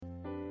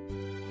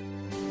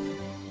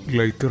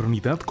La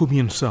eternidad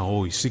comienza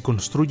hoy si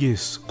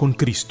construyes con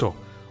Cristo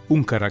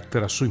un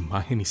carácter a su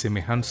imagen y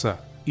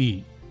semejanza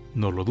y,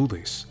 no lo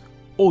dudes,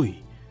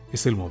 hoy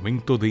es el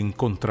momento de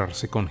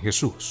encontrarse con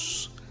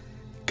Jesús.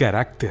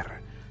 Carácter,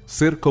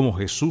 ser como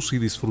Jesús y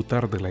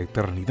disfrutar de la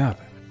eternidad.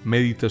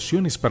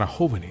 Meditaciones para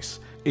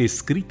jóvenes,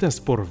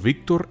 escritas por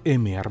Víctor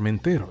M.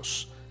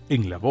 Armenteros,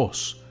 en la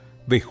voz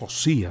de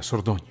Josías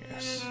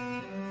Ordóñez.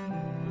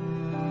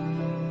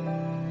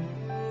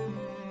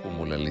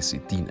 Como la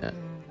lecitina.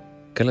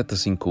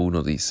 Gálatas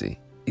 5:1 dice: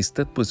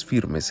 Estad pues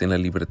firmes en la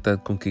libertad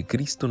con que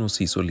Cristo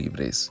nos hizo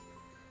libres,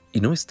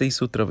 y no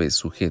estéis otra vez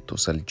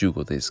sujetos al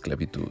yugo de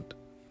esclavitud.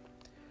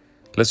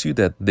 La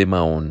ciudad de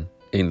Mahón,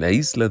 en la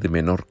isla de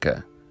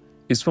Menorca,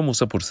 es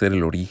famosa por ser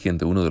el origen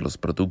de uno de los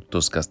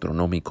productos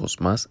gastronómicos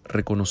más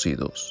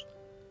reconocidos.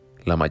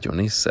 La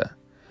mayonesa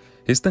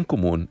es tan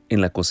común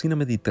en la cocina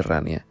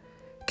mediterránea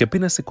que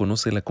apenas se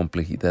conoce la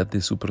complejidad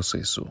de su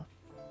proceso.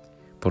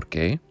 ¿Por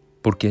qué?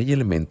 Porque hay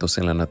elementos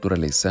en la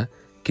naturaleza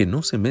que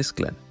no se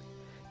mezclan,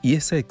 y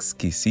esa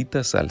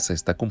exquisita salsa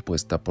está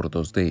compuesta por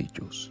dos de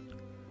ellos.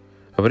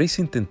 Habréis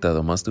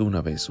intentado más de una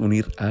vez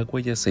unir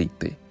agua y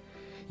aceite,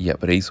 y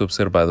habréis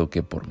observado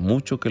que por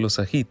mucho que los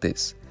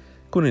agites,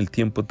 con el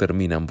tiempo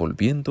terminan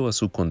volviendo a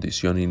su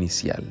condición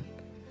inicial.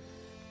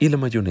 Y la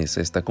mayonesa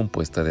está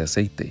compuesta de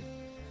aceite,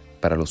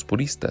 para los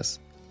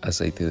puristas,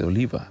 aceite de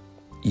oliva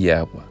y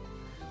agua,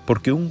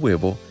 porque un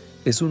huevo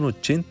es un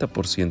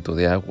 80%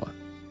 de agua.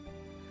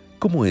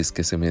 ¿Cómo es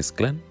que se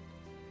mezclan?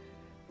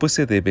 Pues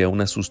se debe a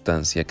una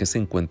sustancia que se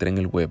encuentra en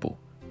el huevo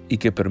y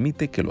que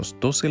permite que los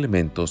dos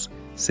elementos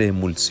se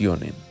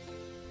emulsionen,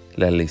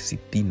 la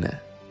lecitina.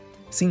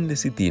 Sin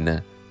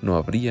lecitina no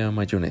habría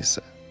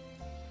mayonesa.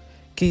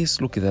 ¿Qué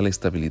es lo que da la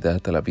estabilidad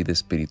a la vida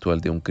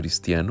espiritual de un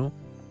cristiano?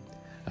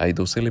 Hay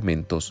dos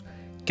elementos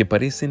que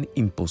parecen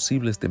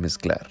imposibles de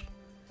mezclar: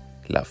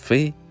 la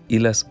fe y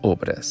las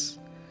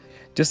obras.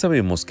 Ya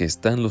sabemos que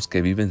están los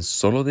que viven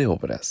solo de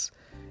obras,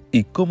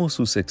 y cómo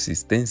sus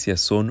existencias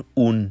son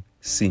un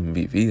sin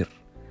vivir.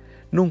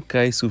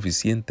 Nunca es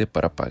suficiente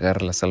para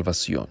pagar la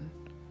salvación.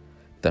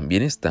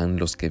 También están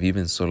los que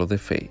viven solo de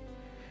fe,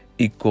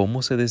 y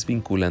cómo se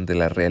desvinculan de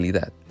la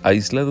realidad,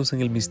 aislados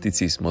en el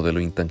misticismo de lo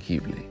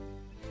intangible.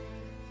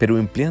 Pero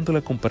empleando la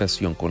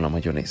comparación con la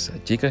mayonesa,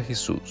 llega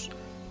Jesús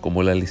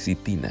como la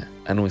lecitina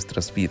a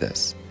nuestras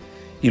vidas,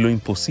 y lo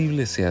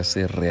imposible se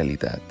hace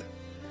realidad.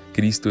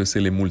 Cristo es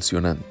el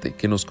emulsionante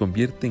que nos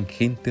convierte en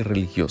gente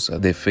religiosa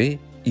de fe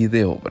y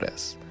de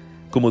obras.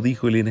 Como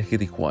dijo Ellen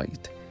G.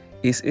 White,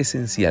 es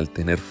esencial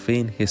tener fe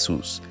en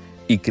Jesús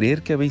y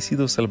creer que habéis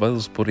sido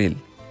salvados por Él,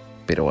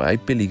 pero hay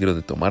peligro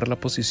de tomar la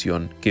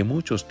posición que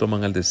muchos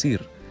toman al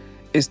decir: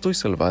 estoy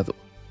salvado.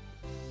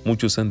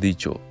 Muchos han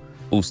dicho: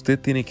 usted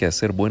tiene que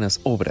hacer buenas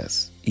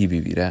obras y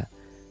vivirá.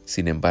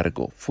 Sin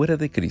embargo, fuera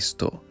de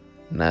Cristo,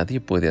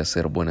 nadie puede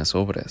hacer buenas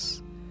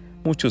obras.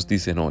 Muchos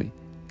dicen hoy: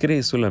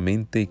 cree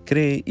solamente,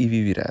 cree y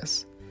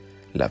vivirás.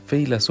 La fe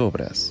y las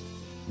obras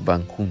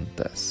van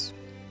juntas.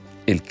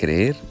 El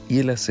creer y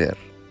el hacer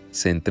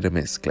se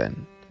entremezclan.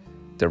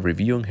 The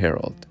Review and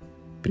Herald,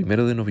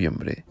 1 de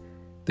noviembre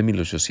de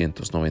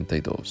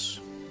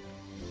 1892.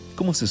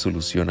 ¿Cómo se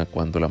soluciona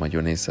cuando la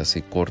mayonesa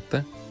se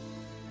corta?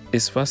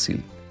 Es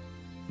fácil: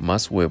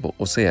 más huevo,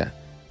 o sea,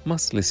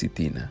 más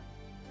lecitina.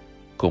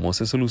 ¿Cómo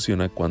se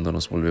soluciona cuando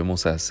nos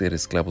volvemos a ser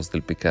esclavos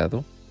del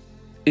pecado?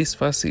 Es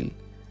fácil: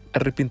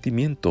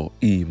 arrepentimiento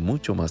y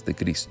mucho más de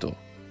Cristo.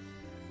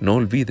 No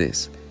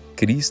olvides,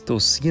 Cristo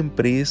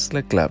siempre es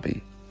la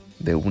clave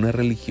de una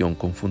religión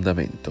con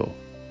fundamento.